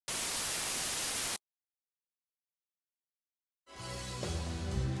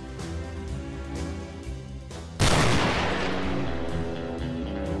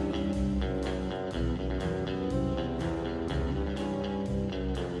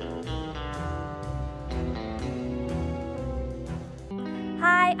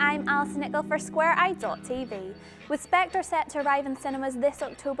Hi, I'm Alison Nichol for SquareEyed.tv. With Spectre set to arrive in cinemas this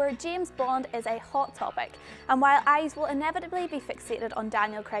October, James Bond is a hot topic. And while eyes will inevitably be fixated on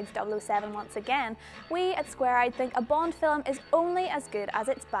Daniel Craig's 007 once again, we at SquareEyed think a Bond film is only as good as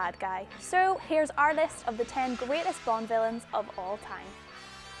its bad guy. So here's our list of the 10 greatest Bond villains of all time.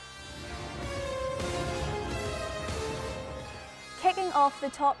 Kicking off the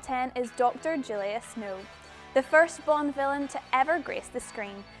top 10 is Dr. Julius Snow, the first Bond villain to ever grace the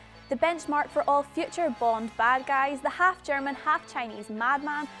screen. The benchmark for all future Bond bad guys, the half-German, half-Chinese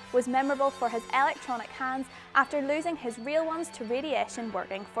madman was memorable for his electronic hands after losing his real ones to radiation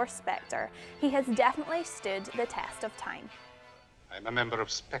working for Spectre. He has definitely stood the test of time. I'm a member of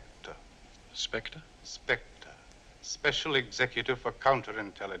Spectre. Spectre? Spectre. Special Executive for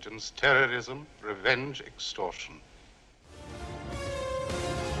Counterintelligence, Terrorism, Revenge, Extortion.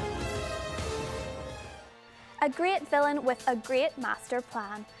 A great villain with a great master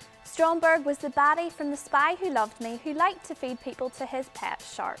plan. Stromberg was the baddie from The Spy Who Loved Me who liked to feed people to his pet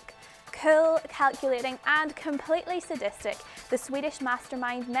shark. Cool, calculating and completely sadistic, the Swedish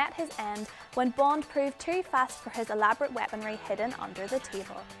mastermind met his end when Bond proved too fast for his elaborate weaponry hidden under the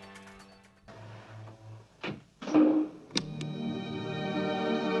table.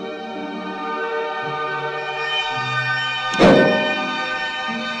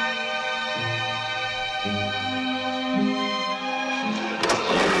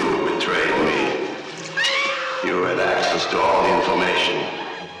 You had access to all the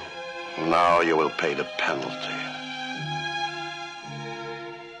information. Now you will pay the penalty.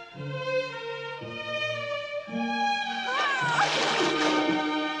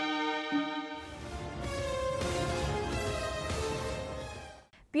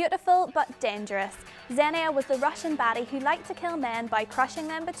 Beautiful but dangerous, Xenia was the Russian baddie who liked to kill men by crushing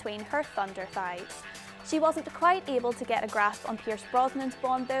them between her thunder thighs. She wasn't quite able to get a grasp on Pierce Brosnan's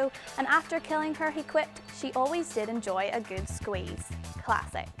Bond though, and after killing her he quipped, "She always did enjoy a good squeeze."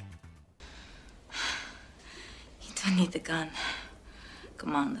 Classic. You don't need the gun,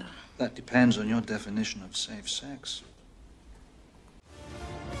 Commander. That depends on your definition of safe sex.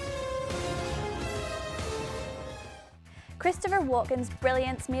 Christopher Walken's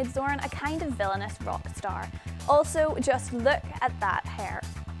brilliance made Zorin a kind of villainous rock star. Also, just look at that hair.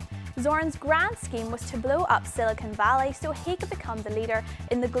 Zorin's grand scheme was to blow up Silicon Valley so he could become the leader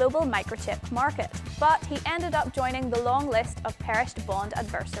in the global microchip market. But he ended up joining the long list of perished Bond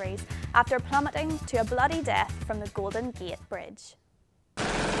adversaries after plummeting to a bloody death from the Golden Gate Bridge.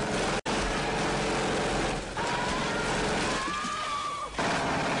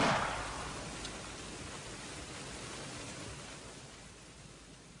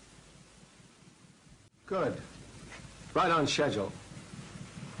 Good. Right on schedule.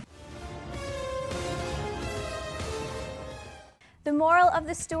 The moral of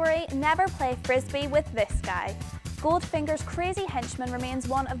the story, never play frisbee with this guy. Goldfinger's crazy henchman remains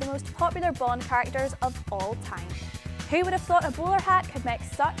one of the most popular Bond characters of all time. Who would have thought a bowler hat could make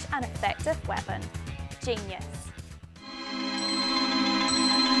such an effective weapon? Genius.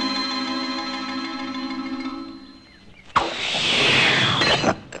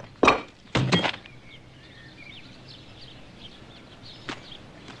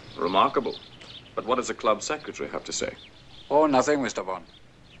 Remarkable. But what does the club secretary have to say? Oh, nothing, Mr. Bond.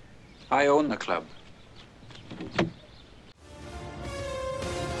 I own the club.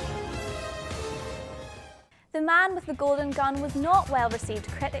 The Man with the Golden Gun was not well received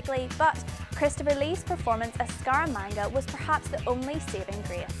critically, but Christopher Lee's performance as Scaramanga was perhaps the only saving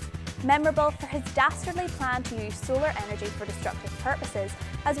grace. Memorable for his dastardly plan to use solar energy for destructive purposes,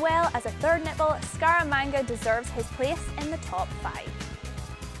 as well as a third nipple, Scaramanga deserves his place in the top 5.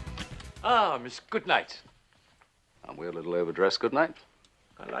 Ah, Miss Goodnight. Aren't we a little overdressed, good night?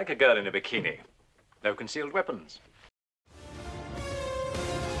 I like a girl in a bikini. No concealed weapons.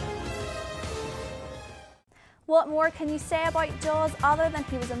 What more can you say about Jaws other than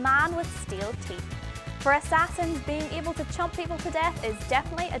he was a man with steel teeth? For assassins, being able to chomp people to death is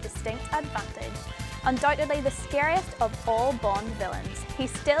definitely a distinct advantage. Undoubtedly the scariest of all Bond villains, he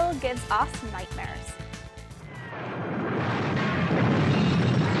still gives us nightmares.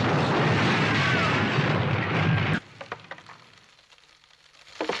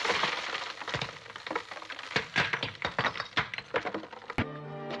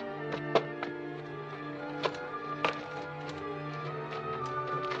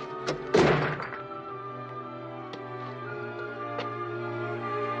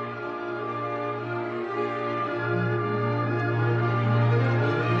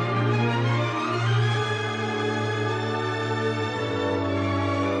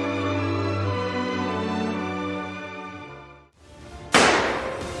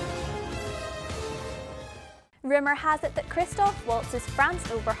 Rumour has it that Christoph Waltz's Franz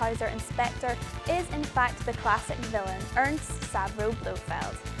Oberhauser in Spectre is in fact the classic villain Ernst Stavro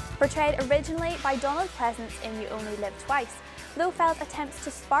Blofeld. Portrayed originally by Donald Pleasance in You Only Live Twice, Blofeld attempts to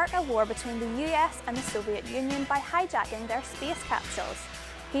spark a war between the US and the Soviet Union by hijacking their space capsules.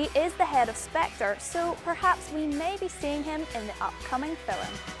 He is the head of Spectre, so perhaps we may be seeing him in the upcoming film.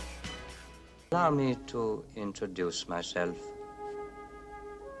 Allow me to introduce myself.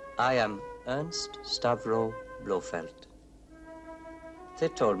 I am Ernst Stavro Blofeld. They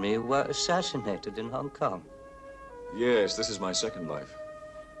told me you were assassinated in Hong Kong. Yes, this is my second life.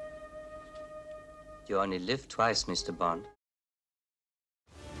 You only live twice, Mr. Bond.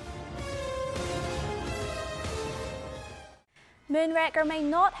 Moonraker may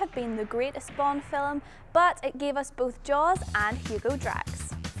not have been the greatest Bond film, but it gave us both Jaws and Hugo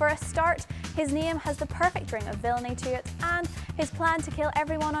Drax. For a start, his name has the perfect ring of villainy to it, and his plan to kill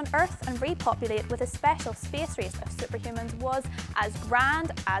everyone on Earth and repopulate with a special space race of superhumans was as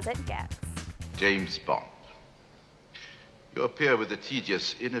grand as it gets. James Bond. You appear with the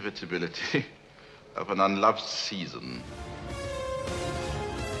tedious inevitability of an unloved season.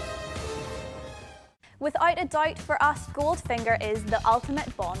 Without a doubt, for us, Goldfinger is the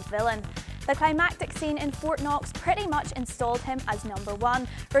ultimate Bond villain. The climactic scene in Fort Knox pretty much installed him as #1,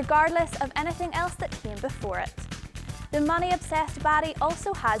 regardless of anything else that came before it. The money-obsessed baddie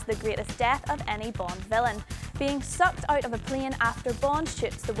also has the greatest death of any Bond villain, being sucked out of a plane after Bond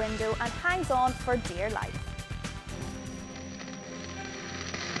shoots the window and hangs on for dear life.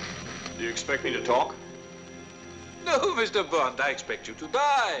 Do you expect me to talk? No, Mr. Bond, I expect you to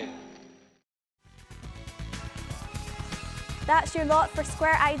die. That's your lot for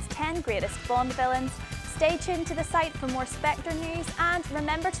SquareEyed's 10 greatest Bond villains. Stay tuned to the site for more Spectre news, and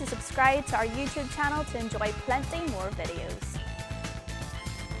remember to subscribe to our YouTube channel to enjoy plenty more videos.